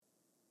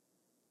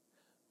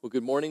Well,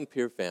 good morning,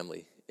 Peer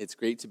family. It's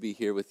great to be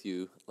here with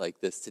you like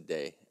this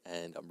today,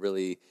 and I'm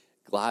really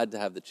glad to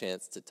have the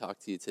chance to talk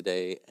to you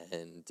today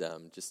and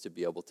just to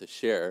be able to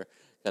share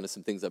kind of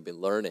some things I've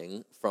been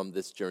learning from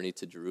this journey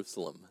to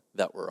Jerusalem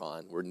that we're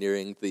on. We're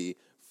nearing the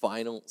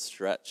final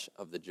stretch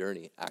of the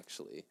journey,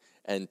 actually,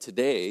 and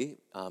today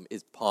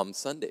is Palm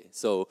Sunday,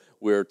 so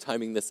we're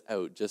timing this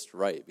out just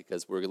right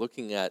because we're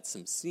looking at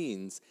some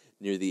scenes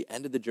near the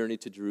end of the journey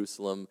to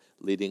Jerusalem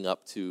leading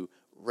up to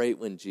right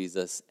when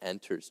Jesus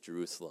enters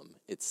Jerusalem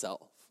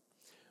itself.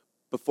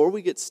 Before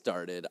we get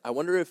started, I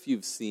wonder if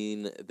you've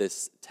seen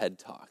this TED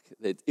Talk.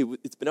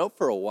 It's been out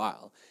for a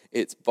while.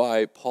 It's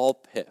by Paul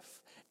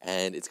Piff,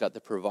 and it's got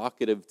the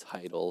provocative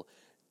title,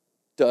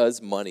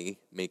 "Does Money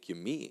Make You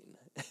Mean?"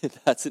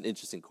 That's an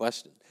interesting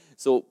question.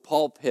 So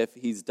Paul Piff,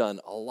 he's done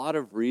a lot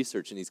of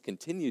research, and he's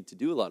continued to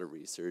do a lot of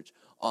research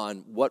on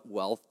what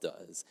wealth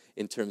does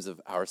in terms of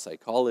our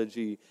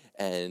psychology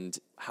and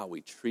how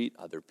we treat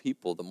other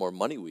people the more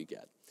money we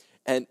get.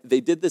 And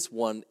they did this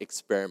one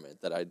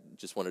experiment that I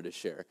just wanted to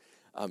share.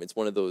 It's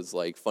one of those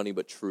like funny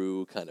but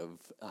true kind of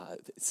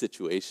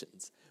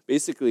situations.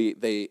 Basically,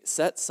 they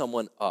set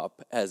someone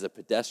up as a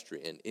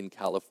pedestrian in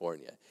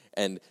California.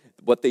 And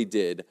what they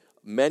did,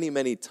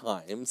 many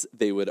times,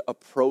 they would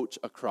approach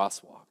a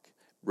crosswalk,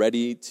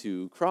 ready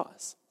to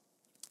cross.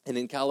 And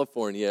in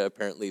California,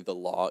 apparently the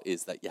law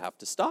is that you have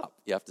to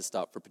stop. You have to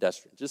stop for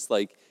pedestrians, just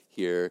like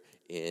here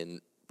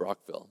in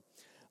Brockville.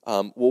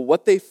 Well,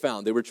 what they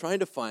found, they were trying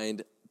to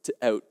find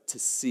out to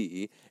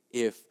see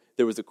if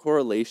there was a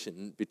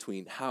correlation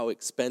between how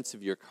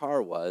expensive your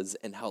car was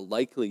and how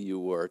likely you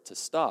were to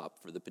stop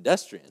for the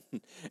pedestrian.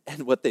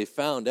 And what they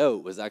found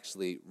out was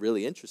actually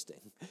really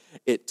interesting.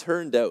 It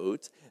turned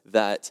out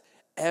that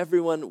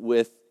everyone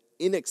with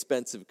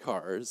inexpensive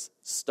cars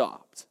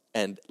stopped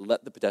and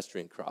let the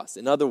pedestrian cross.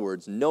 In other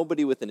words,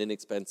 nobody with an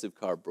inexpensive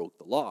car broke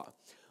the law.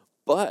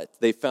 But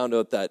they found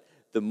out that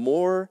the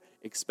more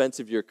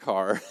expensive your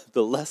car,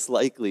 the less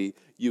likely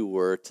you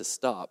were to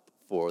stop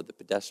for the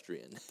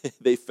pedestrian.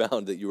 They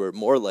found that you were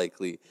more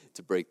likely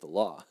to break the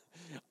law.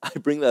 I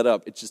bring that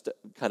up, it's just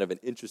kind of an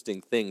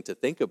interesting thing to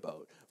think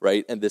about,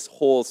 right? And this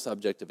whole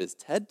subject of his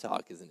TED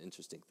Talk is an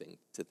interesting thing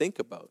to think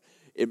about.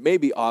 It may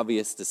be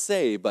obvious to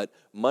say, but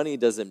money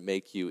doesn't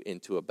make you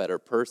into a better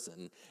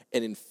person.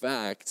 And in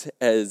fact,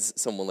 as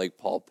someone like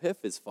Paul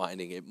Piff is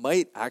finding, it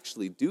might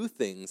actually do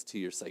things to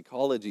your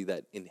psychology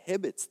that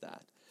inhibits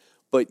that.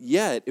 But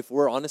yet, if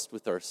we're honest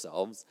with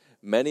ourselves,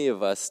 many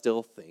of us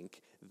still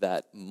think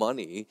that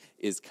money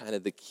is kind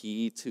of the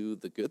key to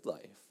the good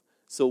life.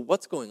 So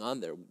what's going on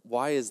there?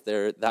 Why is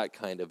there that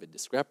kind of a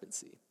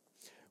discrepancy?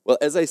 Well,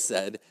 as I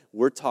said,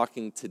 we're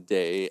talking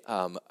today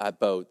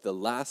about the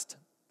last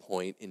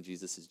point in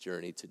Jesus'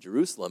 journey to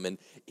Jerusalem. And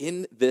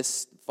in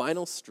this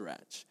final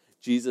stretch,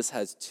 Jesus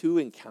has two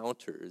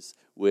encounters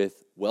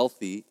with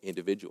wealthy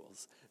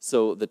individuals.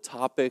 So the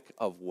topic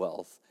of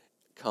wealth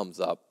comes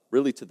up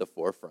really to the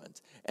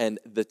forefront. And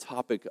the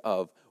topic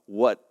of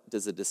how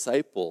does a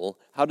disciple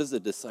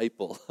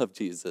of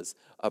Jesus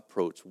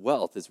approach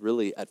wealth is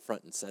really at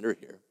front and center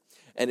here.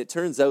 And it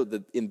turns out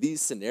that in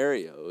these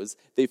scenarios,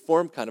 they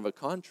form kind of a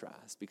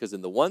contrast, because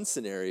in the one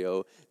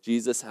scenario,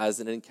 Jesus has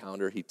an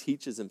encounter, he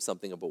teaches him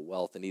something about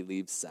wealth, and he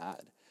leaves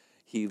sad.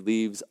 He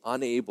leaves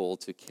unable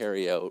to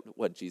carry out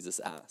what Jesus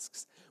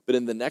asks. But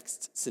in the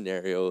next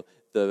scenario,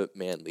 the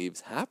man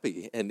leaves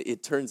happy. And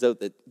it turns out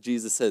that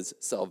Jesus says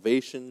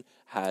salvation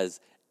has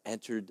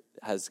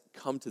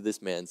come to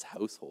this man's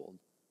household.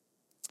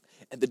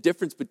 And the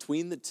difference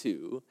between the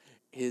two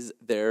is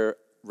their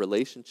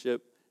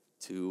relationship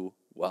to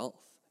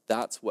wealth.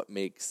 That's what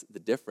makes the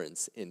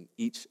difference in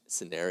each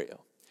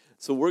scenario.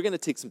 So we're going to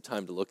take some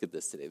time to look at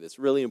this today, this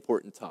really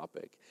important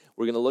topic.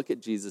 We're going to look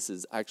at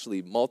Jesus's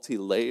actually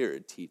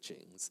multi-layered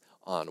teachings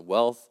on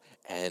wealth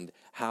and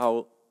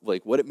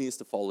what it means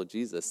to follow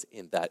Jesus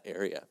in that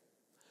area.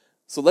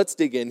 So let's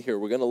dig in here.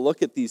 We're going to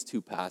look at these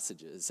two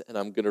passages, and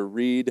I'm going to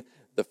read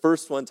the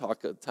first one,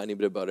 talk a tiny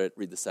bit about it,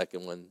 read the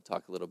second one,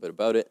 talk a little bit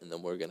about it, and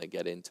then we're going to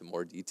get into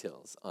more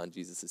details on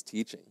Jesus'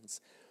 teachings.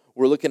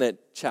 We're looking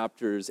at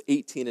chapters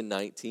 18 and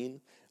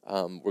 19.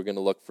 We're going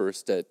to look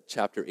first at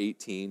chapter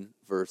 18,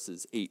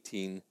 verses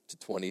 18 to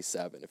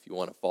 27. If you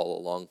want to follow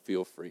along,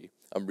 feel free.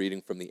 I'm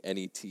reading from the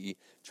NET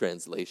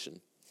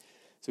translation.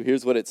 So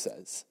here's what it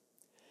says.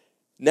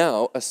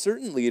 Now, a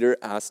certain leader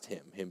asked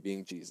him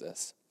being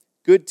Jesus,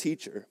 "Good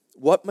teacher,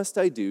 what must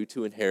I do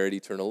to inherit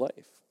eternal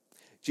life?"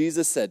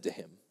 Jesus said to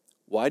him,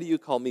 "Why do you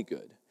call me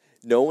good?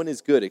 No one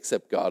is good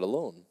except God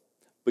alone.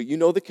 But you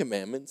know the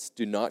commandments: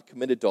 do not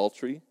commit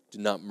adultery, do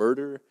not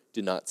murder,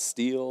 do not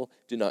steal,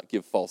 do not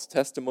give false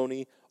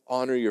testimony,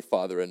 honor your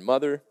father and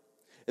mother."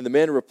 And the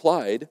man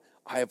replied,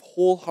 "I have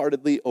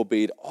wholeheartedly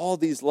obeyed all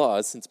these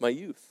laws since my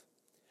youth."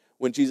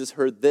 When Jesus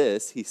heard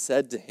this, he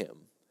said to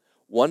him,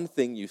 "One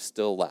thing you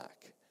still lack.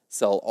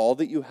 Sell all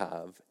that you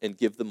have and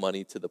give the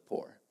money to the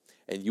poor,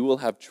 and you will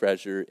have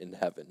treasure in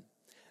heaven.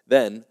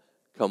 Then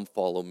come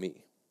follow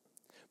me."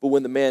 But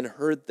when the man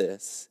heard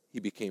this, he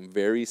became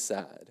very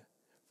sad,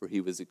 for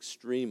he was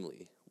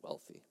extremely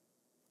wealthy.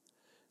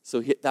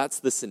 So that's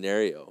the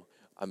scenario.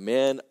 A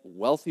man,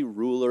 wealthy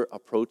ruler,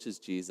 approaches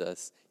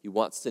Jesus. He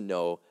wants to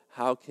know,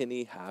 how can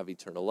he have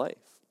eternal life?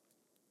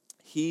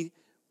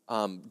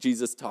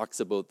 Jesus talks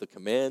about the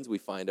commands. We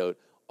find out,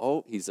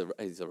 he's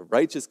a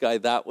righteous guy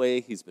that way.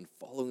 He's been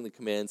following the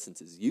commands since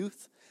his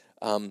youth.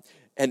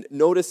 And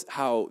notice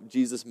how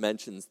Jesus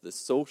mentions the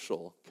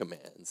social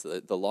commands,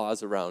 the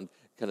laws around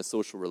kind of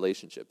social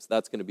relationships.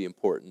 That's going to be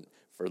important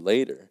for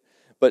later.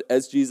 But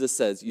as Jesus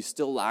says, you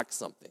still lack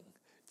something.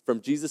 From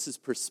Jesus'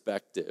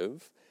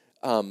 perspective,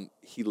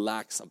 he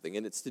lacks something,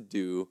 and it's to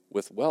do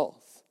with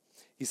wealth.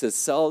 Jesus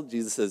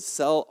says,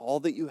 sell all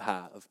that you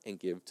have and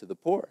give to the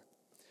poor.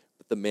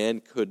 But the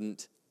man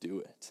couldn't do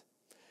it.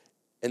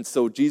 And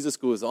so Jesus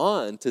goes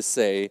on to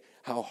say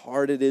how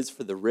hard it is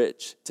for the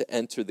rich to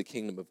enter the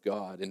kingdom of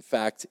God. In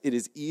fact, it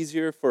is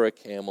easier for a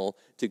camel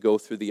to go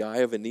through the eye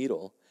of a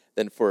needle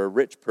than for a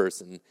rich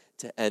person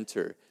to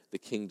enter the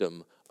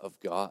kingdom of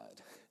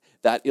God.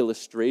 That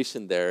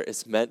illustration there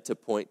is meant to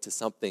point to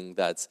something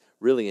that's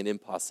really an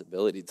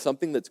impossibility.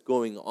 Something that's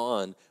going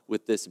on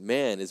with this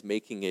man is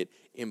making it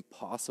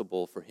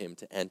impossible for him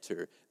to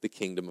enter the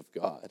kingdom of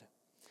God.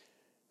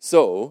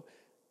 So,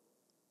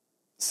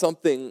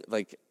 something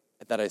like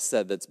that I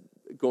said that's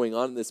going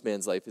on in this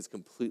man's life is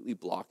completely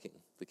blocking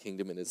the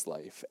kingdom in his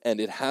life. And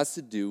it has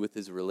to do with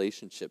his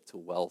relationship to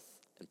wealth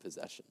and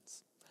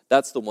possessions.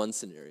 That's the one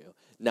scenario.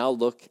 Now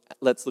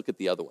let's look at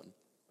the other one.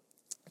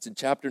 It's in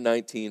chapter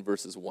 19,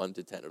 verses 1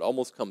 to 10. It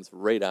almost comes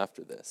right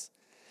after this.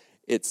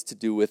 It's to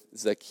do with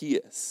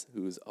Zacchaeus,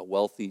 who's a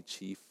wealthy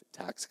chief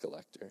tax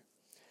collector.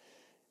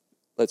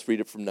 Let's read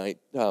it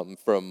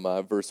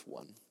from verse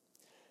 1.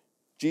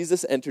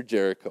 Jesus entered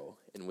Jericho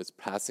and was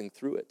passing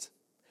through it.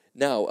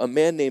 Now, a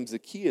man named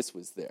Zacchaeus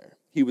was there.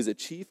 He was a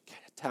chief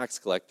tax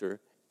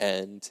collector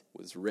and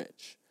was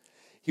rich.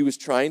 He was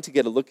trying to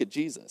get a look at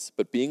Jesus,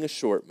 but being a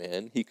short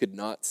man, he could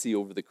not see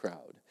over the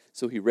crowd.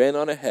 So he ran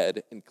on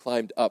ahead and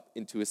climbed up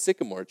into a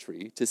sycamore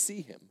tree to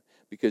see him,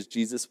 because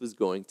Jesus was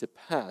going to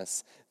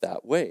pass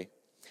that way.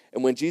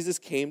 And when Jesus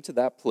came to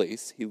that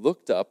place, he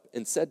looked up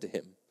and said to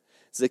him,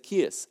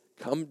 Zacchaeus,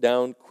 come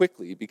down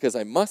quickly, because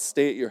I must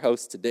stay at your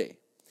house today.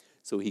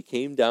 So he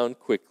came down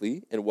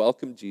quickly and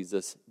welcomed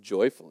Jesus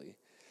joyfully.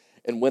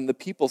 And when the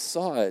people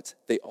saw it,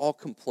 they all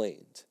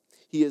complained.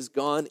 He has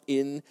gone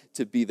in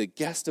to be the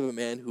guest of a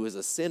man who is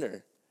a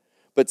sinner.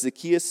 But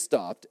Zacchaeus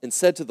stopped and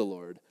said to the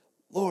Lord,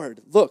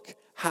 Lord, look,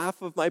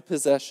 half of my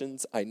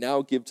possessions I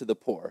now give to the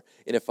poor.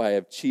 And if I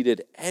have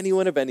cheated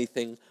anyone of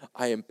anything,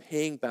 I am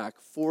paying back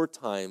 4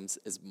 times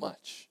as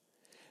much.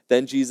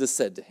 Then Jesus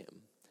said to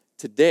him,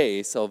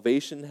 today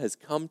salvation has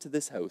come to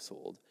this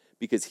household,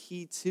 because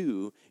he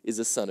too is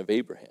a son of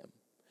Abraham.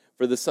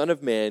 For the Son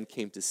of Man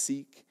came to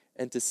seek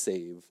and to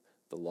save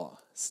the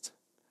lost.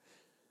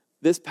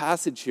 This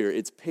passage here,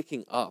 it's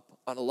picking up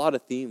on a lot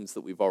of themes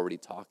that we've already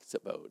talked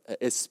about,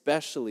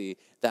 especially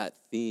that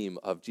theme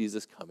of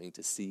Jesus coming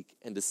to seek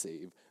and to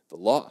save the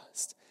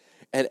lost.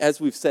 And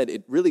as we've said,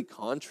 it really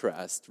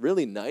contrasts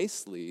really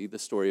nicely the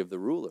story of the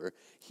ruler.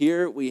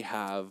 Here we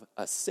have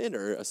a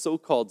sinner, a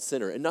so-called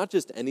sinner, and not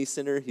just any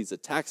sinner. He's a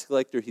tax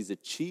collector. He's a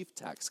chief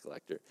tax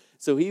collector.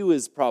 So he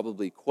was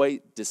probably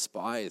quite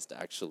despised,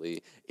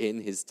 actually, in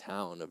his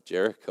town of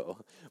Jericho.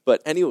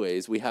 But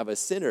anyways, we have a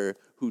sinner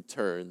who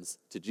turns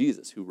to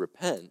Jesus, who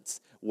repents,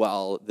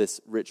 while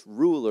this rich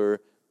ruler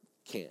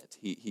can't.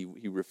 He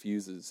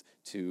refuses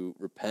to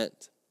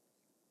repent.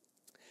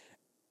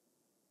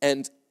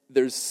 And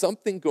there's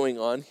something going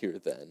on here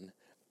then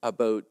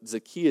about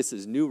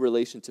Zacchaeus' new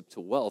relationship to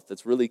wealth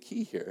that's really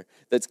key here.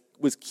 That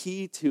was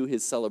key to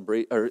his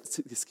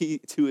key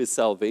to his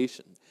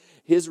salvation.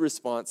 His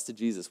response to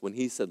Jesus when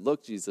he said,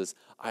 "Look, Jesus,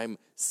 I'm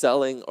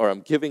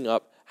giving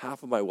up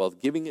half of my wealth,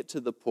 giving it to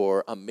the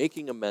poor. I'm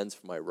making amends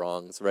for my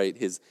wrongs." Right?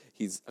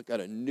 He's got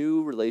a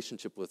new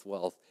relationship with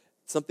wealth.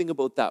 Something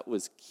about that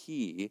was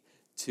key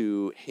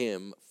to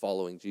him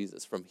following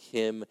Jesus, from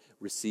him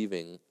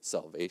receiving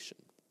salvation.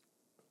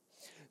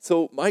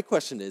 So my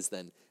question is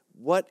then,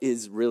 what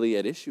is really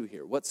at issue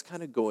here? What's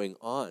kind of going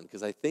on?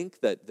 Because I think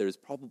that there's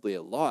probably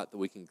a lot that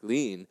we can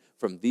glean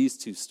from these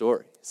two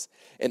stories.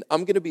 And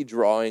I'm going to be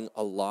drawing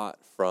a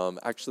lot from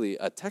actually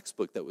a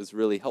textbook that was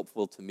really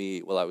helpful to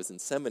me while I was in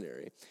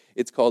seminary.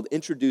 It's called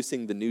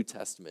Introducing the New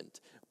Testament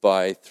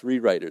by 3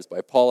 writers,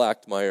 by Paul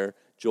Actmeyer,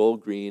 Joel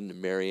Green,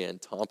 and Marianne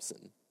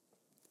Thompson.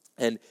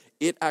 And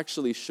it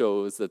actually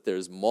shows that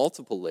there's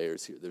multiple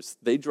layers here.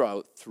 They draw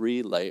out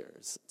 3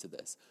 layers to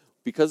this.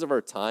 Because of our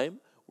time,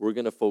 we're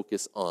going to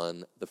focus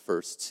on the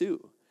first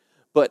 2.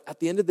 But at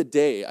the end of the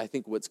day, I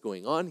think what's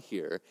going on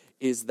here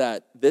is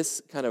that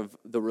this kind of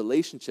the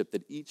relationship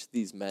that each of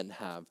these men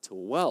have to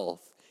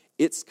wealth,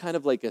 it's kind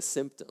of like a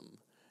symptom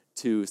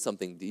to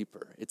something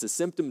deeper. It's a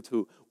symptom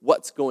to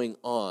what's going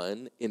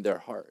on in their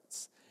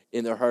hearts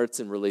in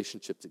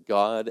relationship to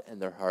God, and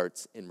their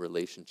hearts in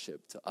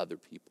relationship to other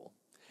people.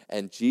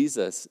 And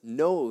Jesus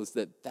knows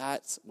that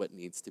that's what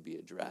needs to be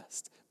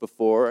addressed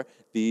before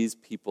these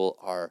people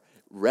are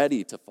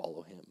ready to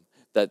follow him.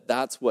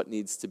 That's what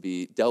needs to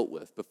be dealt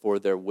with before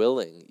they're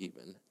willing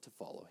even to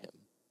follow him.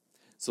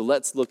 So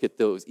let's look at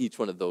each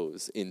one of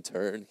those in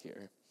turn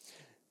here.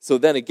 So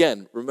then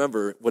again,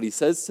 remember, what he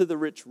says to the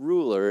rich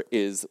ruler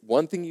is,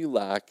 one thing you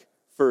lack,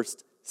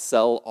 first,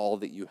 sell all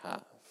that you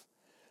have.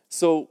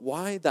 So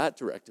why that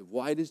directive?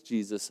 Why does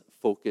Jesus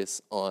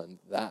focus on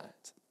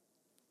that?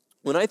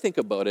 When I think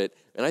about it,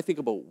 and I think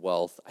about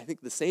wealth, I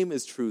think the same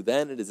is true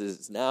then as it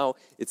is now.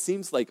 It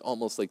seems like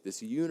almost like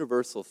this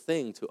universal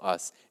thing to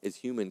us as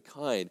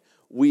humankind.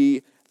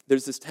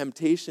 There's this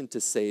temptation to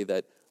say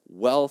that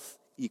wealth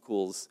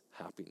equals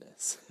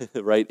happiness,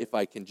 right? If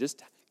I can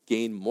just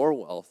gain more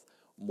wealth,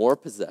 more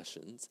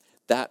possessions,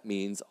 that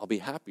means I'll be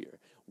happier.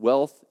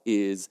 Wealth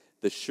is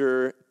the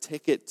sure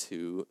ticket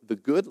to the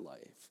good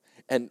life.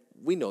 And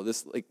we know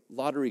this, like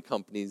lottery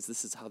companies,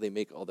 this is how they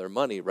make all their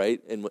money, right?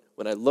 And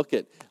when I look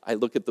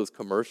at those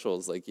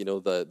commercials, like,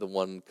 the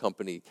one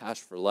company,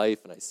 Cash for Life,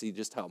 and I see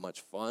just how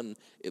much fun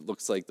it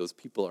looks like those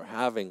people are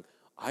having.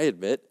 I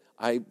admit,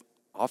 I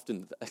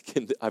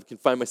can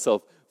find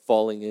myself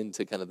falling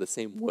into kind of the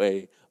same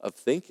way of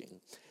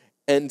thinking.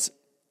 And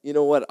you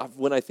know what,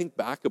 when I think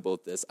back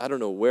about this, I don't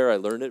know where I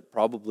learned it,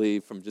 probably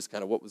from just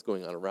kind of what was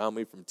going on around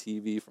me, from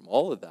TV, from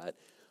all of that.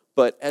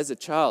 But as a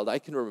child, I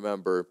can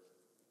remember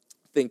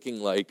thinking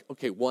like,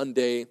 okay, one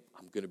day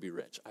I'm going to be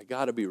rich. I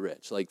got to be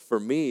rich. Like for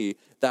me,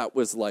 that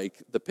was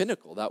like the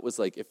pinnacle. That was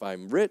like, if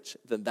I'm rich,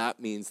 then that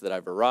means that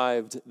I've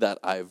arrived, that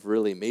I've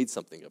really made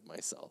something of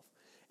myself.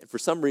 And for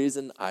some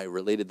reason, I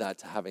related that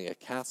to having a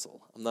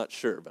castle. I'm not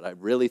sure, but I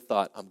really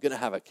thought I'm going to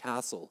have a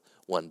castle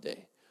one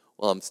day.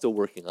 Well, I'm still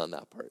working on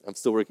that part. I'm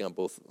still working on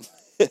both of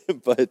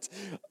them. But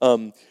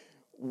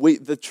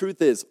the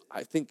truth is,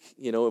 I think,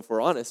 if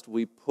we're honest,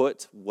 we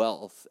put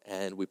wealth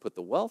and we put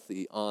the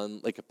wealthy on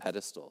like a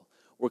pedestal.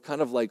 We're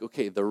kind of like,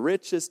 okay, the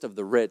richest of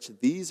the rich,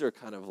 these are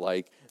kind of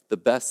like the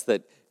best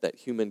that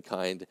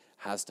humankind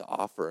has to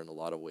offer in a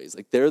lot of ways.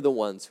 Like they're the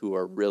ones who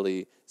are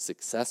really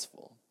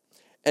successful.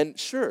 And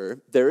sure,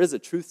 there is a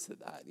truth to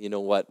that. You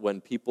know what?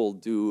 When people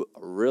do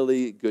a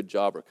really good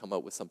job or come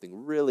out with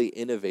something really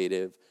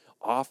innovative,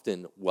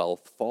 often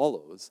wealth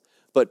follows.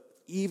 But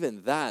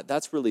even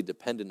that's really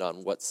dependent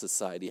on what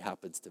society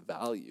happens to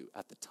value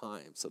at the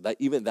time. So that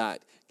even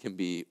that can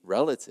be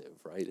relative,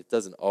 right? It's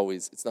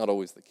not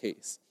always the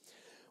case.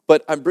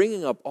 But I'm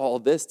bringing up all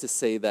this to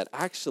say that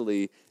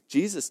actually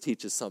Jesus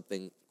teaches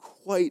something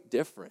quite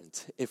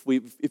different. If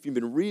you've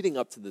been reading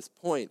up to this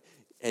point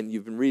and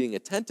you've been reading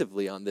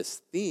attentively on this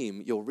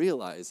theme, you'll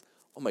realize,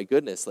 oh my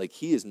goodness, like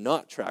he is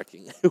not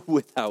tracking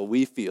with how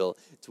we feel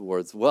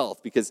towards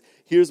wealth. Because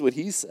here's what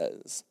he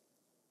says.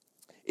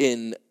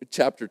 In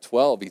chapter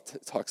 12, he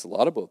talks a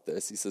lot about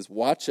this. He says,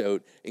 watch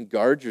out and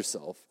guard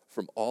yourself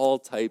from all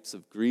types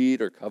of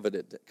greed or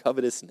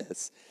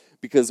covetousness,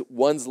 because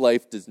one's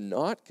life does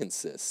not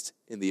consist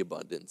in the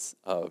abundance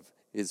of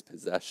his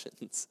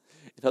possessions.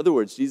 In other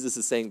words, Jesus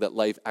is saying that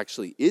life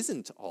actually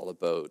isn't all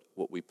about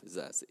what we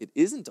possess. It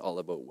isn't all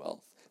about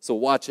wealth. So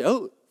watch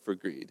out for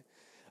greed.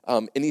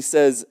 And he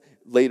says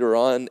later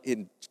on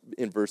in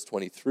verse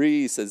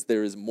 23, he says,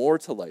 there is more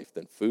to life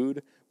than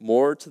food,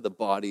 more to the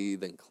body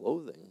than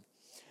clothing.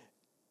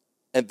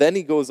 And then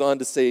he goes on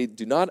to say,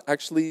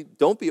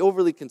 don't be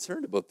overly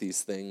concerned about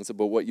these things,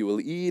 about what you will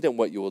eat and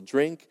what you will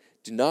drink.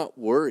 Do not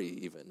worry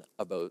even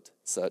about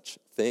such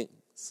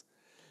things.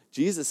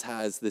 Jesus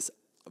has this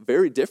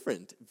very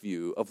different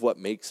view of what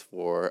makes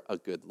for a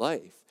good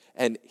life.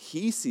 And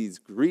he sees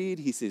greed,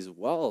 he sees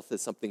wealth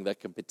as something that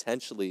can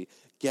potentially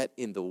get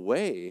in the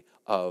way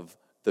of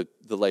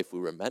the life we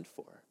were meant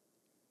for.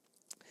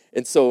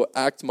 And so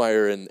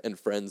Actmeyer and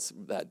friends,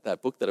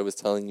 that book that I was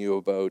telling you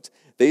about,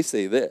 they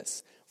say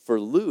this: for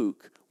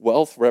Luke,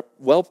 wealth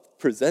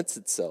presents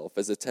itself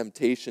as a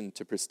temptation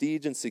to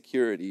prestige and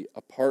security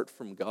apart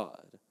from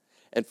God.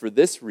 And for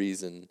this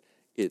reason,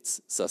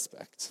 it's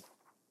suspect.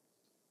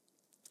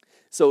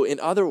 So in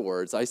other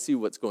words, I see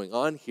what's going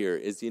on here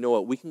is,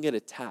 we can get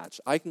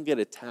attached. I can get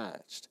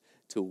attached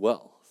to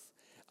wealth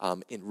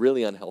in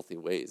really unhealthy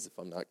ways if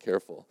I'm not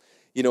careful.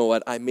 You know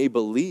what? I may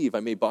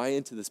buy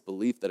into this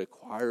belief that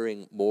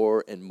acquiring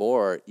more and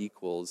more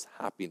equals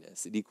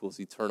happiness. It equals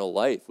eternal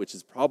life, which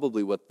is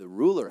probably what the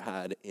ruler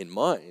had in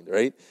mind,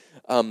 right?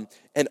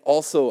 And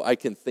also I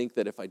can think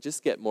that if I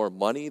just get more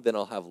money, then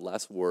I'll have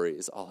less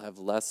worries. I'll have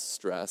less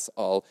stress.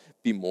 I'll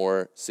be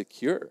more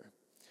secure.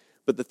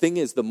 But the thing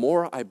is, the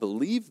more I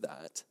believe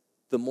that,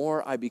 the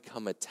more I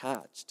become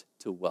attached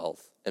to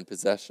wealth and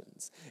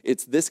possessions.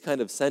 It's this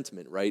kind of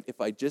sentiment, right?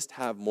 If I just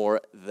have more,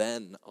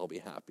 then I'll be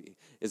happy.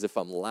 As if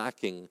I'm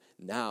lacking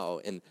now,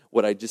 and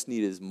what I just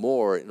need is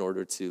more in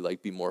order to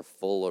be more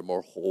full or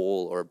more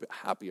whole or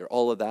happy or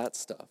all of that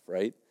stuff,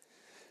 right?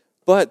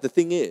 But the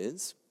thing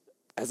is,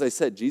 as I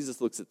said,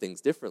 Jesus looks at things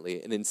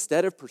differently. And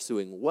instead of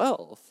pursuing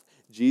wealth,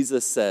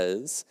 Jesus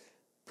says,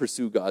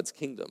 pursue God's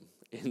kingdom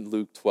in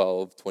Luke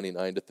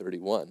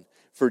 12:29-31.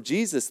 For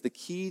Jesus, the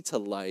key to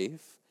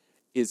life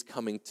is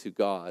coming to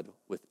God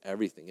with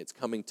everything. It's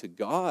coming to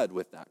God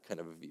with that kind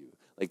of a view,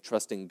 like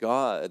trusting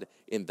God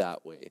in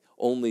that way.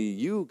 Only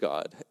you,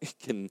 God,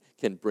 can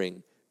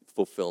bring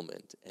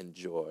fulfillment and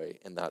joy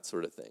and that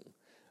sort of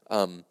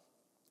thing.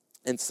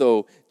 And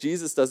so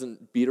Jesus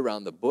doesn't beat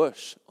around the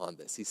bush on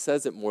this. He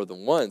says it more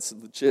than once.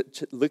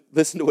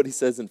 Listen to what he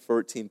says in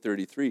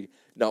 14:33.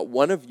 Not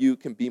one of you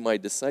can be my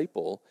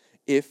disciple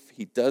if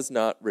he does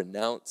not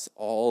renounce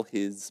all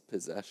his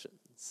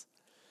possessions.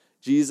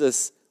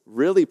 Jesus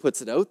really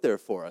puts it out there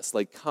for us,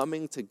 like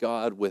coming to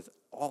God with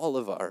all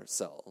of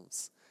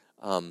ourselves,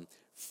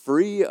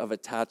 free of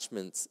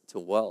attachments to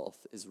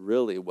wealth is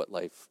really what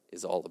life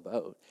is all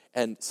about.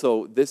 And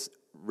so this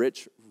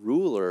rich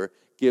ruler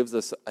gives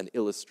us an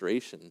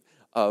illustration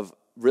of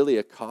really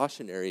a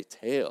cautionary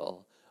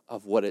tale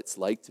of what it's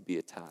like to be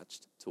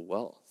attached to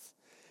wealth.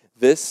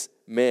 This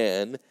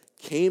man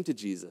came to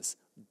Jesus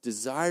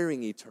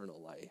desiring eternal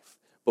life,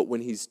 but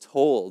when he's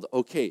told,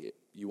 okay,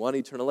 you want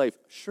eternal life?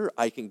 Sure,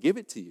 I can give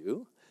it to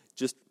you.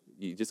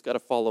 You just got to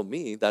follow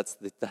me. That's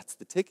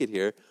the ticket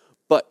here.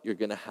 But you're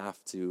going to have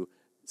to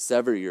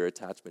sever your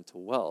attachment to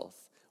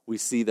wealth. We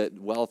see that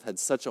wealth had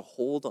such a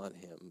hold on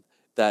him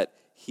that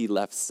he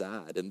left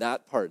sad. And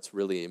that part's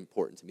really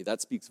important to me.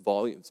 That speaks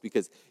volumes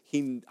because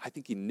I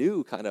think he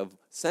knew, kind of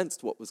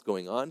sensed what was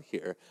going on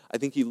here. I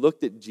think he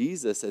looked at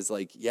Jesus as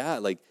like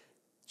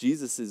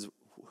Jesus is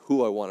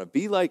who I want to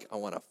be like. I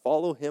want to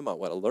follow him. I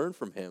want to learn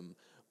from him.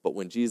 But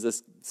when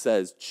Jesus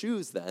says,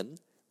 choose then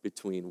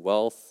between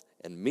wealth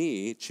and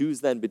me,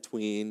 choose then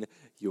between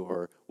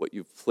what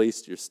you've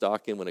placed your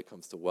stock in when it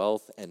comes to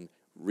wealth and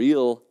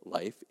real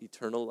life,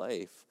 eternal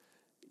life.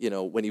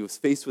 When he was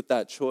faced with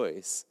that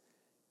choice,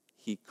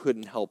 he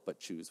couldn't help but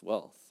choose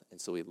wealth.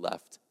 And so he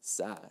left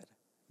sad,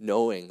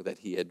 knowing that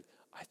he had,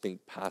 I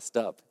think, passed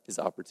up his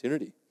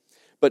opportunity.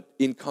 But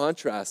in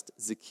contrast,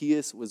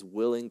 Zacchaeus was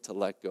willing to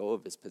let go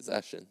of his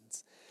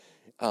possessions.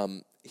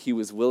 He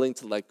was willing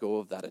to let go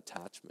of that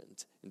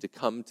attachment and to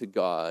come to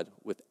God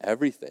with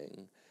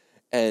everything.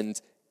 And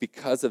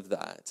because of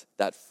that,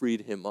 that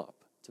freed him up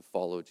to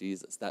follow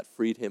Jesus. That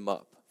freed him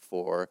up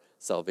for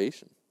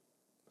salvation.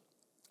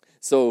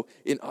 So,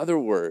 in other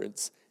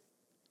words,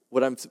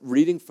 what I'm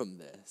reading from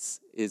this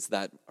is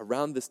that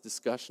around this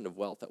discussion of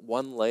wealth, at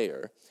one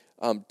layer,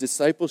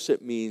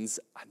 discipleship means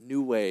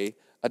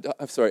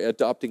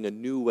adopting a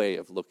new way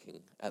of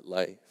looking at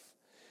life.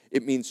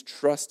 It means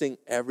trusting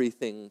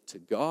everything to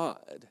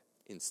God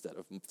instead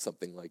of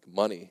something like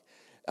money.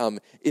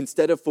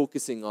 Instead of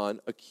focusing on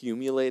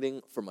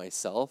accumulating for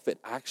myself, it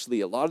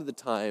actually a lot of the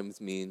times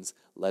means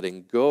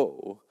letting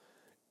go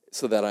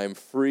so that I'm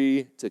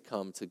free to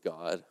come to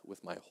God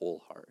with my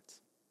whole heart.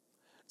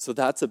 So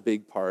that's a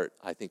big part,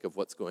 I think, of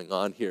what's going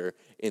on here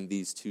in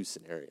these two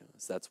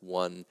scenarios. That's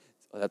one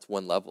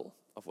level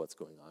of what's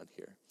going on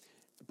here.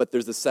 But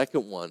there's a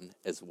second one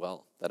as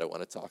well that I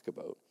want to talk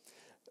about.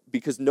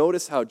 Because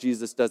notice how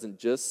Jesus doesn't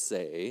just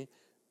say,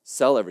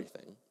 sell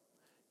everything.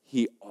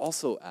 He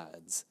also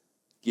adds,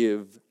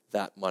 give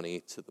that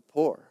money to the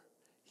poor.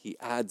 He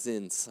adds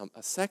in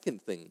a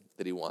second thing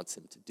that he wants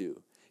him to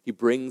do. He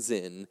brings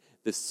in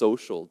the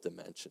social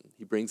dimension.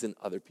 He brings in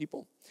other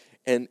people.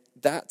 And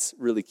that's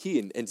really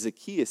key. And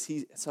Zacchaeus,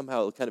 he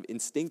somehow kind of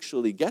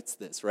instinctually gets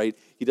this, right?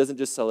 He doesn't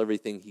just sell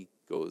everything, he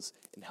goes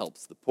and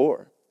helps the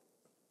poor.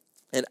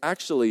 And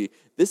actually,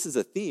 this is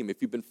a theme.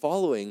 If you've been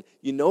following,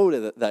 you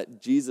know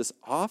that Jesus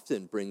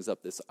often brings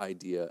up this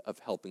idea of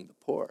helping the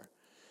poor.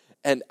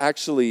 And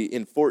actually,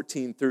 in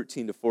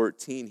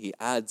 13:13-14, he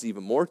adds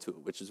even more to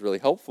it, which is really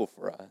helpful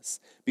for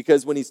us.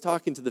 Because when he's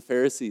talking to the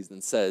Pharisees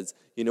and says,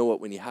 you know what,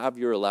 when you have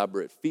your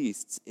elaborate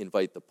feasts,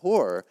 invite the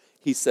poor,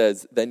 he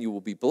says, then you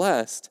will be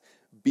blessed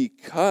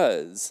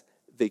because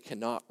they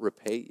cannot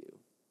repay you.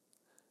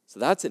 So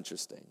that's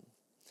interesting.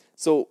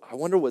 So I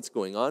wonder what's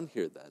going on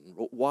here then.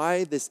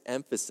 Why this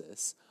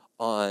emphasis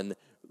on,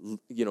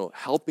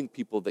 helping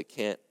people that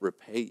can't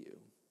repay you?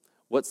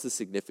 What's the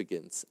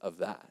significance of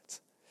that?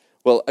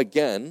 Well,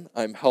 again,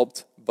 I'm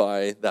helped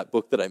by that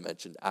book that I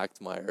mentioned,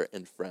 Actmeyer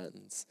and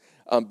Friends,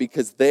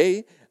 because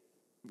they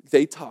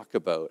talk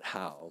about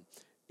how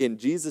in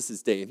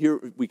Jesus' day, and here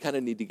we kind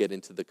of need to get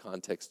into the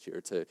context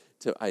here to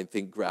I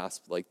think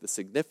grasp like the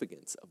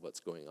significance of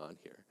what's going on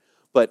here.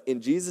 But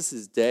in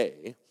Jesus'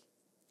 day,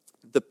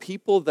 the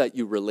people that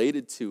you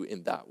related to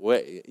in that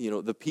way,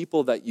 the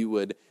people that you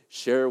would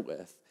share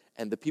with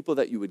and the people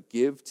that you would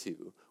give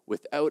to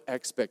without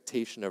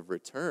expectation of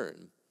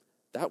return,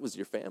 that was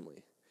your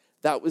family.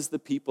 That was the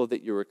people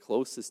that you were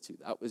closest to.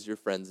 That was your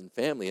friends and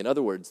family. In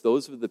other words,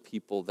 those were the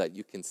people that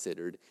you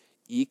considered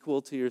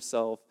equal to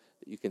yourself,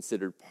 that you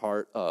considered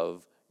part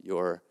of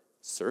your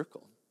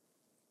circle.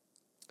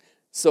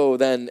 So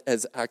then,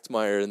 as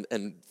Actmeyer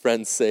and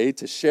Friends say,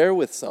 to share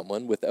with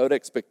someone without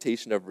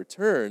expectation of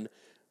return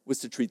was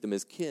to treat them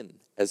as kin,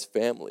 as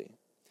family.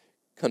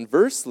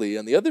 Conversely,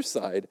 on the other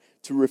side,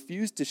 to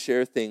refuse to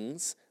share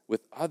things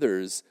with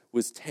others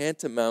was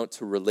tantamount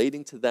to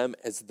relating to them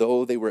as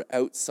though they were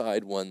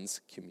outside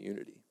one's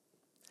community.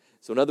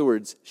 So in other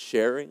words,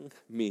 sharing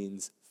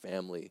means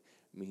family,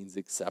 means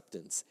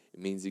acceptance, it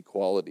means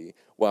equality,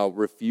 while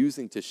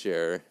refusing to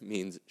share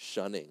means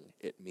shunning,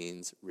 it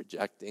means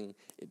rejecting,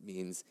 it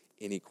means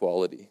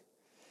inequality.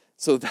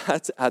 So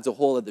that adds a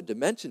whole other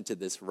dimension to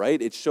this,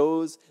 right? It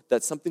shows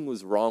that something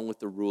was wrong with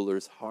the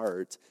ruler's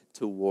heart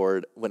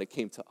toward when it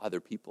came to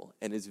other people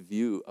and his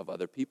view of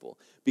other people.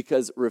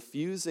 Because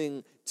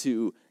refusing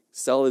to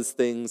sell his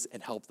things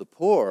and help the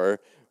poor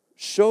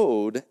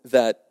showed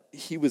that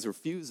he was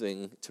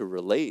refusing to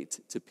relate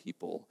to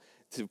people,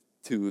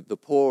 to the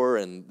poor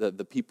and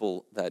the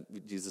people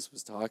that Jesus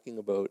was talking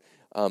about.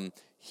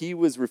 He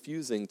was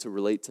refusing to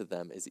relate to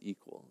them as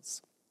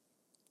equals.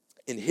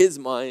 In his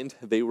mind,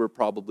 they were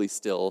probably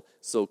still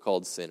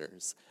so-called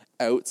sinners,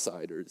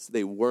 outsiders.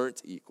 They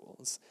weren't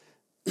equals.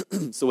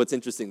 So what's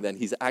interesting then,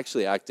 he's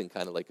actually acting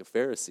kind of like a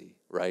Pharisee,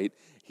 right?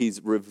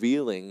 He's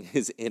revealing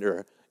his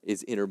inner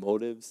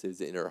motives,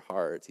 his inner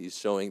heart. He's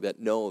showing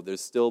that, no,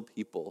 there's still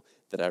people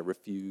that I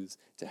refuse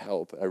to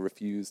help, I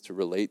refuse to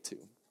relate to.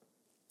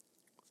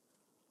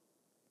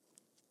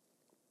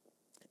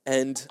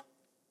 And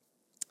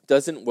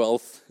doesn't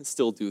wealth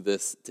still do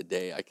this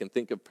today? I can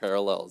think of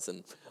parallels,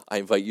 and I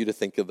invite you to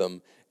think of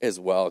them as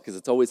well, because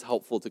it's always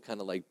helpful to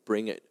kind of like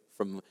bring it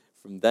from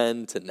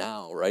then to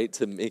now, right?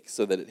 To make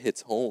so that it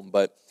hits home.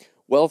 But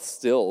wealth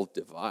still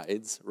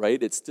divides,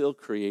 right? It still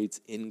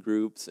creates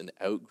in-groups and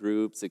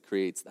out-groups. It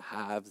creates the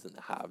haves and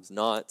the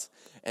have-nots.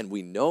 And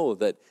we know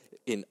that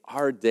in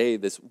our day,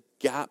 this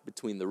gap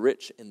between the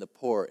rich and the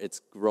poor, it's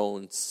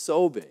grown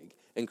so big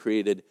and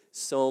created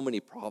so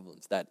many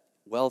problems that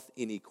wealth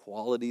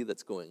inequality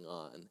that's going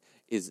on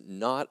is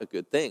not a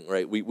good thing,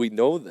 right? We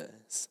know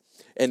this.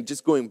 And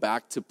just going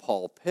back to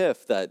Paul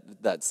Piff,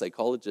 that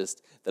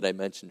psychologist that I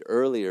mentioned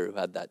earlier who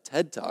had that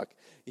TED Talk,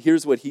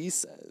 here's what he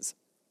says.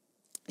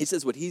 He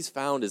says what he's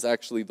found is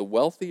actually the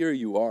wealthier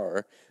you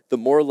are, the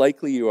more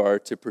likely you are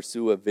to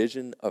pursue a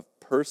vision of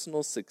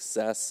personal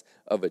success,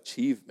 of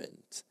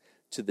achievement,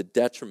 to the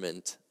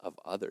detriment of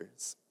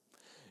others.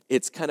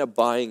 It's kind of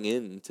buying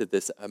into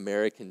this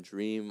American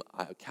dream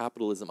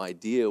capitalism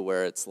idea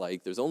where it's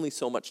like there's only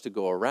so much to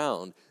go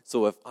around,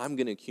 so if I'm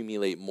going to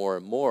accumulate more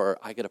and more,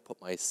 I got to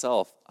put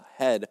myself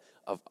ahead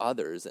of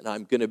others, and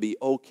I'm going to be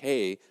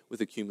okay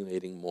with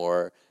accumulating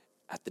more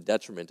at the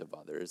detriment of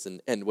others.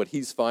 And what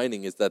he's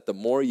finding is that the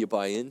more you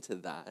buy into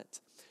that,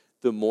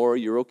 the more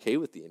you're okay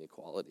with the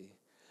inequality,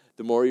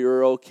 the more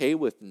you're okay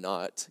with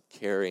not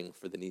caring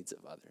for the needs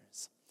of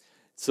others.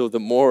 So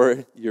the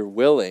more you're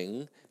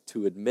willing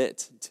to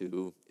admit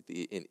to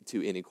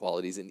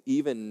inequalities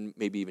and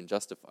maybe even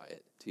justify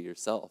it to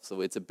yourself.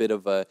 So it's a bit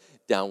of a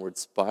downward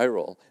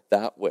spiral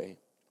that way.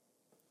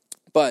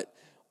 But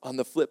on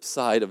the flip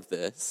side of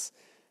this,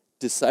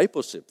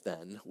 discipleship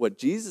then, what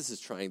Jesus is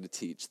trying to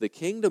teach, the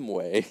kingdom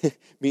way,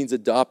 means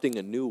adopting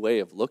a new way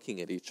of looking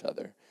at each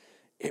other.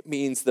 It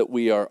means that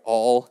we are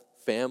all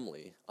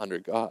family under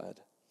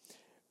God.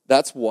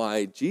 That's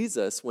why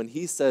Jesus, when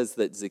he says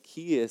that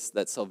Zacchaeus,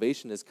 that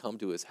salvation has come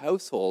to his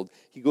household,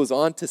 he goes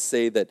on to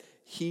say that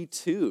he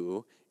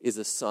too is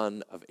a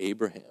son of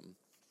Abraham.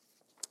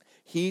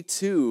 He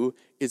too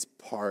is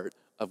part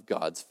of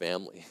God's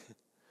family.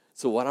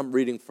 So what I'm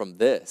reading from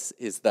this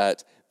is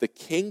that the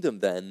kingdom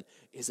then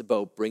is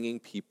about bringing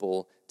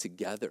people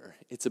together.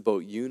 It's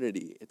about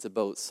unity. It's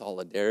about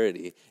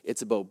solidarity.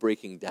 It's about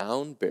breaking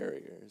down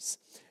barriers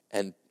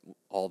and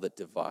all that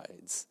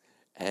divides.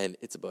 And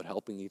it's about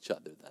helping each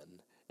other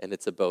then. And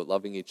it's about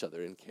loving each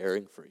other and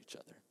caring for each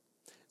other.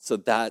 So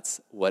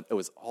that's what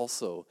was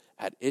also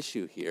at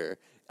issue here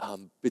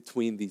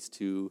between these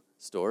two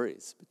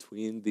stories,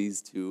 between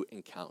these two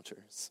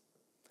encounters.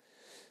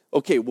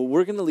 Okay, well,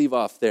 we're going to leave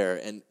off there.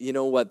 And you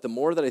know what? The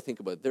more that I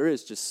think about it, there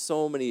is just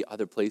so many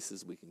other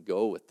places we can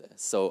go with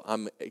this. So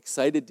I'm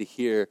excited to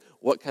hear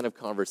what kind of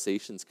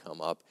conversations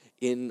come up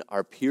in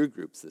our peer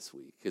groups this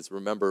week. Because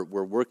remember,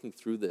 we're working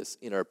through this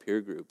in our peer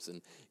groups.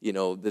 And, you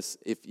know, this,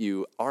 if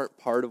you aren't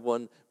part of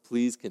one,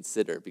 please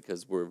consider,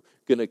 because we're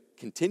going to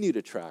continue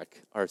to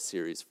track our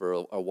series for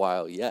a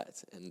while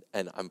yet.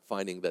 And I'm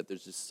finding that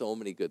there's just so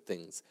many good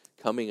things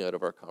coming out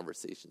of our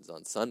conversations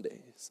on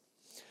Sundays.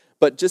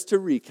 But just to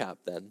recap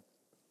then,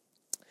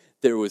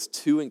 there was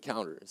two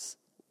encounters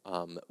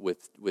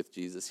with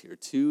Jesus here,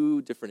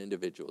 two different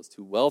individuals,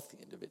 two wealthy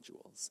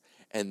individuals,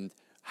 and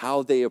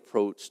how they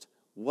approached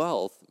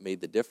wealth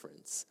made the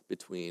difference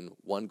between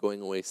one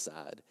going away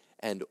sad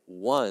and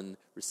one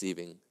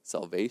receiving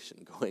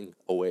salvation, going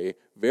away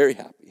very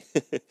happy.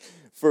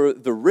 For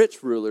the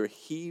rich ruler,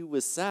 he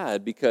was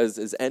sad because,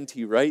 as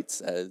N.T. Wright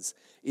says,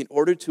 in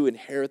order to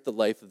inherit the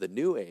life of the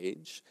new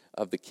age,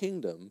 of the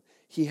kingdom,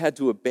 he had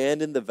to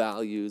abandon the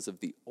values of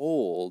the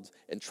old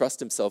and trust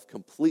himself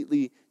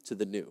completely to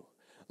the new,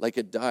 like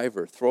a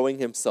diver throwing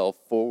himself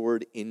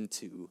forward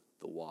into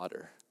the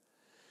water.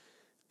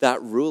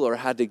 That ruler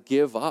had to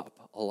give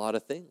up a lot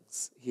of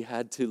things. He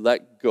had to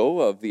let go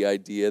of the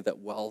idea that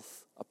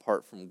wealth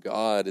apart from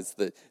God is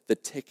the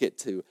ticket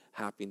to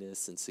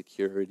happiness and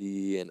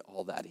security and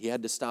all that. He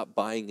had to stop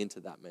buying into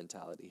that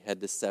mentality. He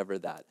had to sever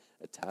that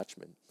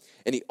attachment.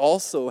 And he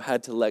also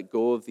had to let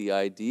go of the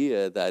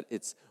idea that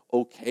it's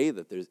okay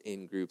that there's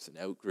in-groups and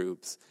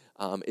out-groups.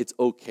 It's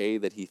okay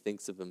that he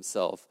thinks of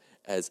himself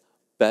as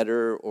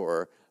better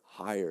or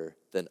higher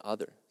than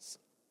others.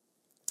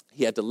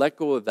 He had to let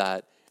go of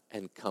that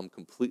and come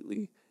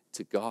completely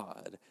to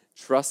God,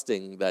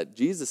 trusting that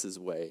Jesus'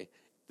 way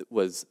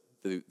was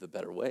the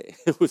better way.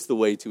 It was the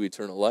way to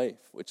eternal life,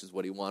 which is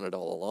what he wanted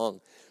all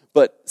along.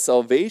 But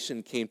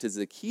salvation came to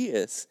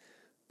Zacchaeus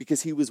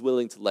because he was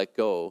willing to let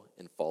go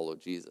and follow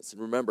Jesus.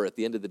 And remember, at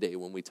the end of the day,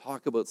 when we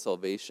talk about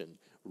salvation,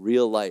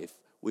 real life,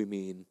 we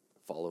mean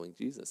following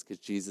Jesus, because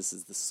Jesus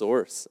is the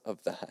source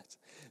of that.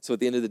 So at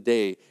the end of the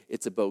day,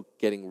 it's about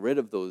getting rid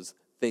of those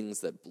things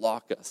that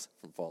block us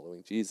from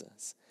following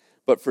Jesus.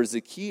 But for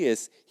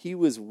Zacchaeus, he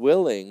was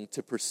willing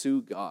to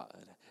pursue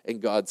God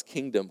and God's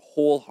kingdom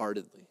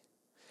wholeheartedly.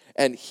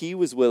 And he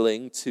was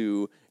willing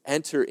to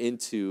enter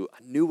into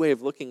a new way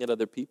of looking at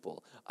other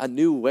people, a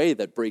new way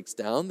that breaks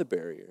down the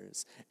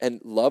barriers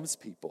and loves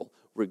people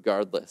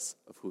regardless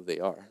of who they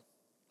are.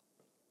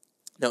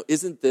 Now,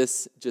 isn't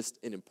this just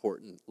an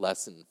important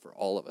lesson for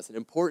all of us, an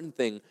important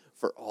thing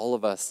for all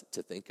of us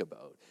to think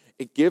about?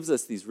 It gives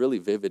us these really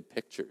vivid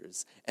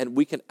pictures, and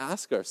we can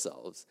ask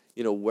ourselves,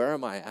 where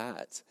am I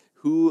at?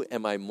 Who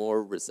am I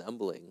more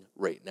resembling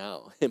right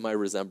now? Am I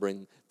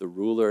resembling the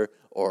ruler,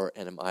 or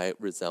am I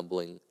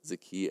resembling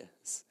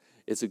Zacchaeus?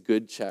 It's a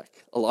good check.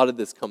 A lot of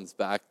this comes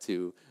back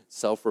to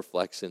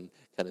self-reflection,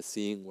 kind of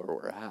seeing where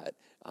we're at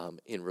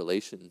in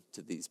relation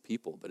to these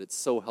people, but it's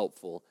so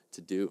helpful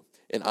to do.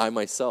 And I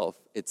myself,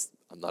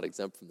 I'm not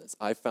exempt from this.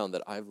 I found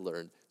that I've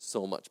learned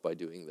so much by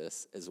doing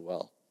this as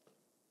well.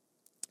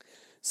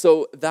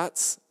 So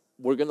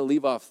we're going to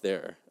leave off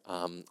there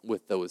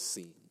with those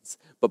scenes.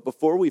 But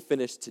before we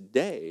finish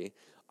today,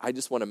 I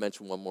just want to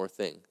mention one more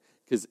thing,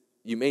 because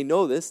you may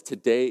know this,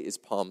 today is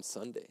Palm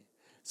Sunday.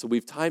 So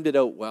we've timed it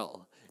out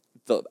well.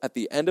 At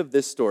the end of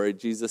this story,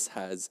 Jesus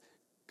has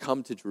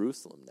come to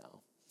Jerusalem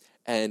now.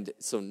 And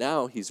so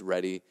now he's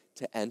ready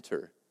to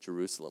enter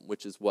Jerusalem,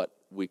 which is what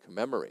we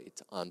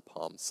commemorate on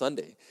Palm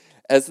Sunday.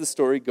 As the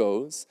story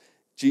goes,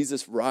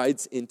 Jesus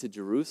rides into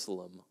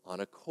Jerusalem on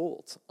a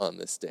colt on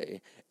this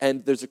day,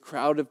 and there's a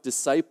crowd of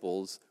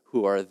disciples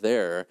who are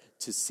there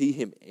to see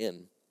him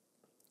in.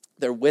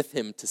 They're with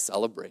him to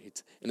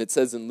celebrate. And it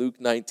says in Luke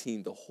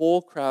 19, the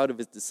whole crowd of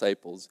his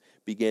disciples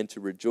began to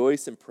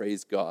rejoice and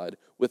praise God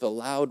with a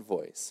loud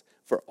voice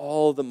for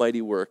all the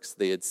mighty works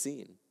they had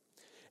seen.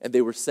 And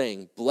they were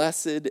saying,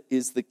 "Blessed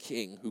is the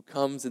King who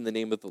comes in the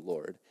name of the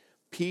Lord,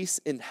 peace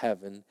in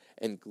heaven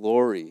and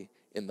glory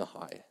in the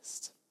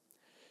highest."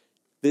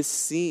 This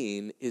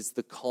scene is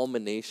the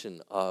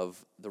culmination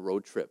of the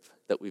road trip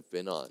that we've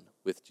been on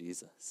with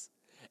Jesus.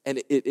 And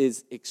it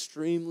is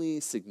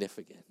extremely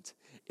significant.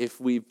 If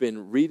we've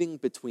been reading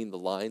between the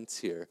lines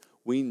here,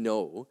 we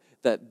know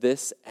that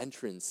this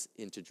entrance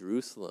into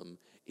Jerusalem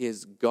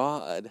is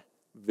God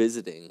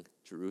visiting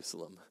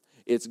Jerusalem.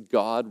 It's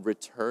God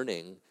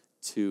returning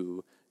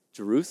to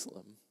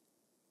Jerusalem.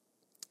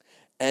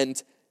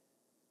 And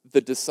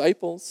the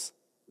disciples,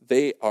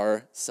 they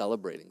are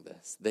celebrating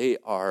this. They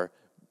are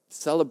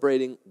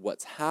celebrating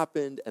what's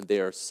happened, and they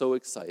are so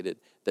excited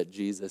that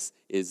Jesus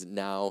is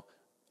now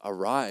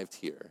arrived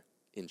here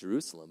in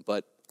Jerusalem.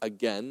 But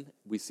again,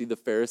 we see the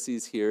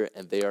Pharisees here,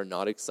 and they are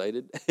not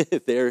excited.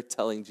 They're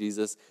telling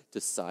Jesus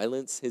to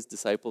silence his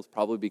disciples,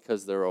 probably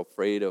because they're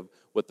afraid of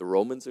what the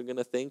Romans are going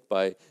to think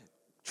by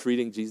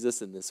treating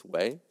Jesus in this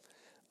way.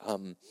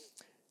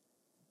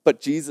 But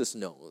Jesus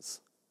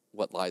knows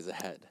what lies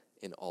ahead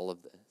in all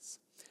of this.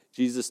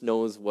 Jesus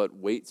knows what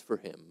waits for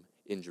him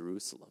in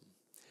Jerusalem.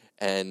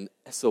 And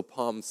so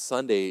Palm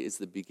Sunday is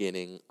the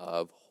beginning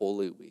of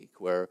Holy Week,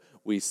 where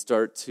we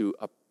start to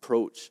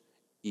approach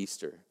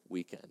Easter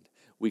weekend.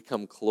 We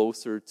come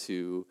closer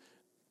to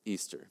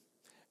Easter.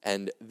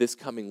 And this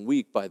coming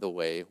week, by the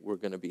way, we're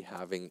going to be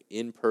having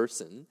in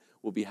person,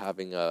 we'll be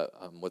having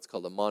what's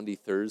called a Maundy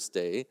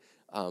Thursday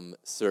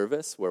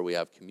service, where we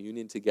have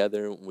communion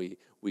together, and we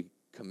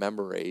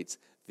commemorate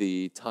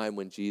the time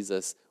when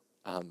Jesus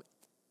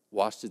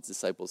washed his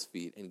disciples'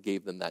 feet and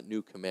gave them that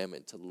new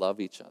commandment to love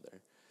each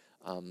other.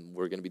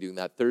 We're going to be doing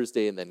that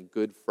Thursday, and then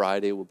Good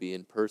Friday will be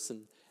in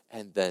person,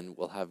 and then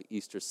we'll have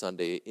Easter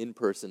Sunday in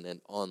person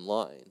and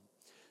online.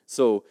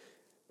 So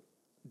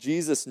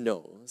Jesus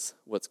knows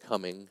what's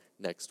coming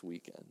next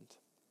weekend.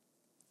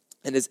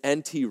 And as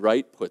N.T.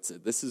 Wright puts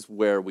it, this is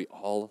where we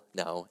all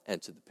now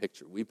enter the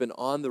picture. We've been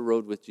on the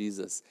road with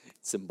Jesus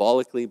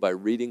symbolically by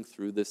reading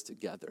through this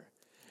together.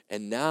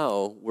 And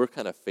now we're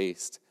kind of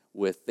faced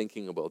with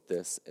thinking about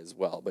this as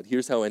well. But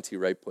here's how N.T.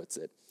 Wright puts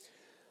it.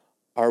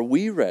 Are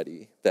we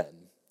ready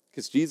then?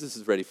 Because Jesus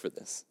is ready for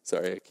this.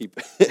 Sorry, I keep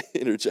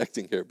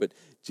interjecting here, but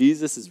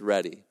Jesus is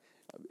ready.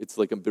 It's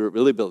like I'm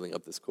really building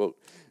up this quote.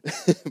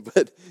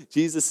 But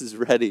Jesus is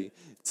ready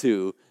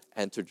to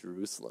enter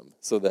Jerusalem.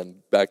 So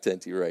then, back to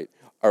N.T. Wright.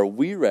 Are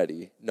we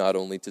ready not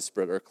only to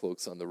spread our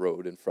cloaks on the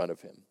road in front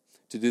of him,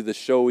 to do the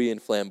showy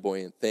and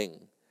flamboyant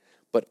thing,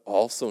 but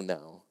also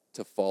now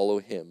to follow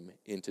him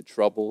into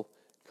trouble,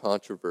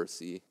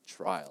 controversy,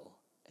 trial,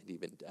 and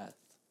even death?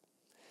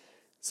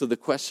 So the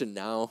question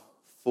now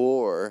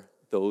for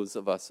those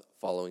of us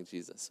following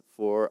Jesus,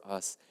 for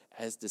us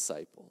as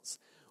disciples,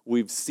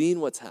 we've seen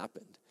what's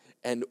happened.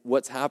 And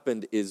what's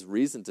happened is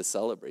reason to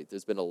celebrate.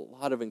 There's been a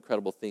lot of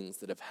incredible things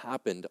that have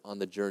happened on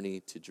the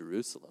journey to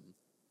Jerusalem.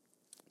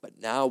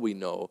 But now we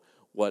know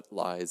what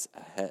lies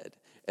ahead.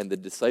 And the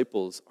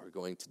disciples are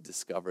going to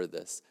discover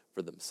this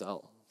for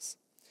themselves.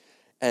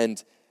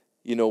 And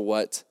you know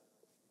what?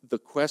 The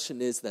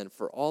question is then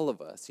for all of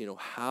us,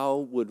 how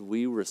would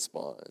we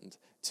respond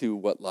to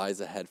what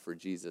lies ahead for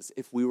Jesus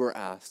if we were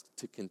asked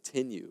to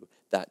continue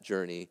that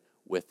journey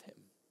with him?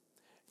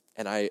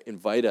 And I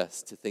invite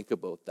us to think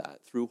about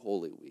that through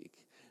Holy Week,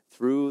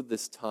 through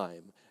this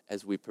time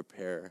as we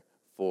prepare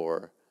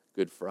for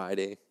Good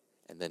Friday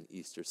and then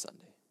Easter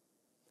Sunday.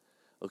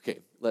 Okay,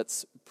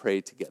 let's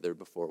pray together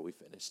before we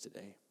finish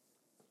today.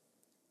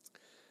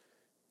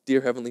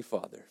 Dear Heavenly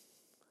Father,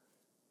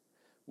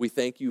 we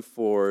thank you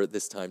for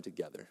this time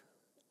together.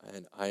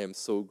 And I am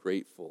so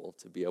grateful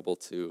to be able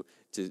to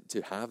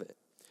have it.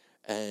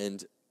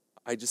 And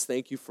I just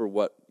thank you for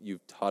what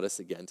you've taught us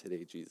again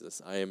today,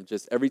 Jesus. I am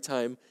just, every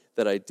time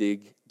that I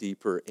dig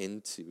deeper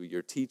into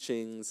your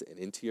teachings and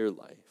into your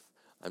life,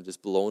 I'm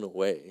just blown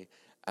away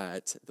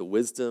at the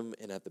wisdom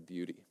and at the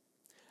beauty.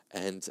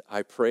 And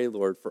I pray,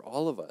 Lord, for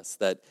all of us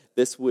that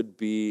this would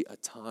be a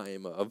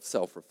time of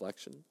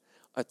self-reflection,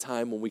 a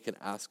time when we can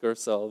ask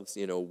ourselves,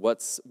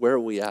 where are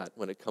we at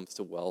when it comes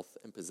to wealth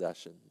and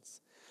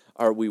possessions?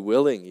 Are we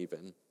willing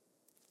even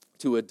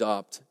to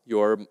adopt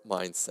your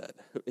mindset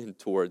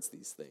towards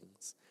these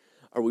things?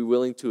 Are we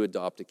willing to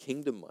adopt a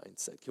kingdom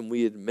mindset? Can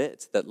we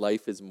admit that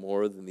life is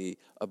more than the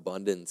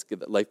abundance,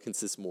 that life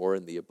consists more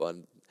than the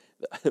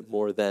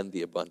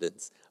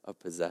abundance of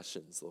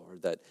possessions,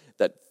 Lord?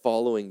 That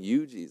following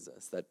you,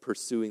 Jesus, that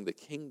pursuing the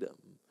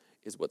kingdom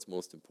is what's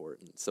most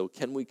important. So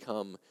can we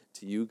come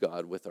to you,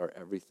 God, with our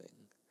everything?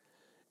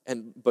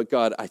 But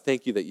God, I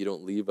thank you that you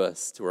don't leave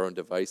us to our own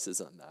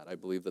devices on that. I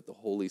believe that the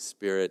Holy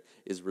Spirit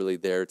is really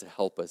there to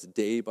help us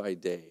day by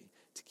day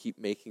to keep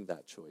making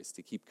that choice,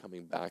 to keep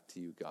coming back to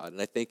you, God.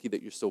 And I thank you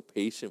that you're so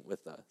patient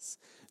with us,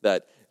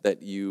 that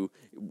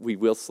we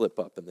will slip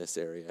up in this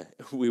area.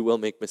 We will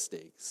make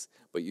mistakes,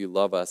 but you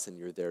love us and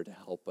you're there to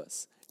help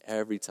us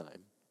every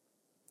time.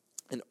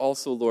 And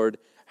also, Lord,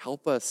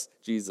 help us,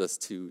 Jesus,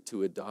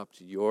 to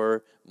adopt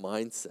your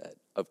mindset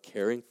of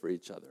caring for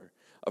each other,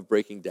 of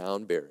breaking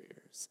down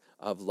barriers,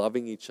 of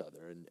loving each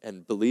other,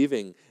 and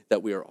believing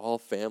that we are all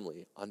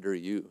family under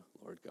you,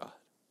 Lord God.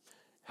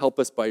 Help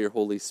us by your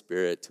Holy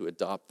Spirit to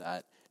adopt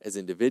that as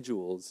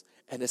individuals,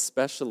 and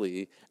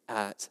especially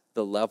at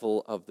the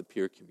level of the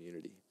peer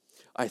community.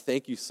 I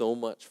thank you so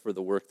much for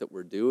the work that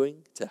we're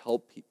doing to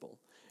help people,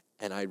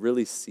 and I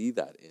really see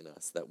that in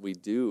us, that we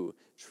do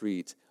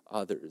treat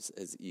others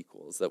as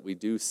equals, that we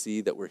do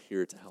see that we're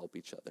here to help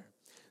each other.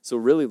 So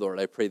really, Lord,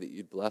 I pray that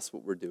you'd bless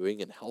what we're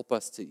doing and help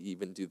us to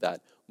even do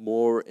that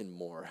more and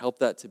more. Help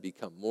that to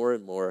become more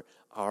and more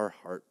our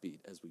heartbeat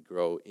as we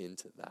grow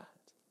into that.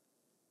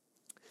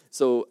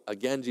 So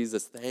again,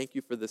 Jesus, thank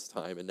you for this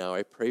time. And now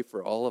I pray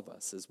for all of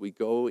us as we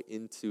go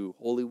into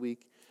Holy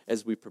Week,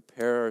 as we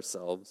prepare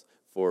ourselves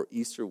for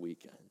Easter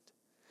weekend.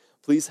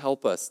 Please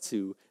help us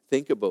to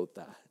think about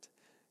that.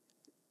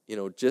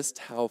 Just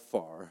how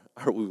far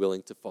are we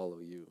willing to follow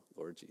you,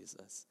 Lord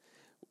Jesus?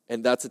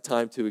 And that's a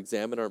time to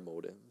examine our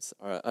motives,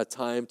 a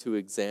time to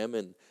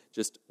examine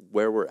just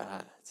where we're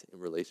at in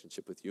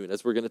relationship with you. And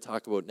as we're going to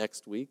talk about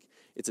next week,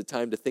 it's a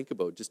time to think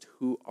about just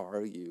who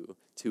are you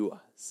to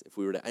us? If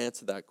we were to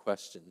answer that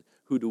question,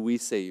 who do we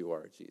say you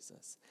are,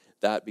 Jesus?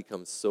 That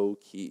becomes so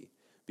key,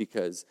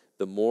 because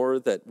the more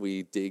that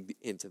we dig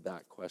into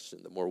that question,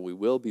 the more we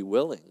will be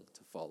willing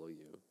to follow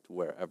you to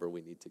wherever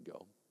we need to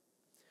go.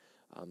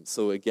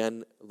 So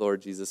again,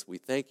 Lord Jesus, we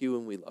thank you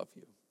and we love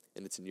you.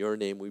 And it's in your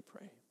name we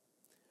pray.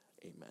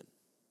 Amen.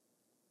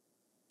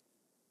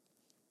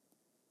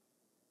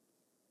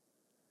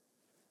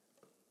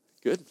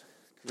 Good.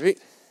 Great.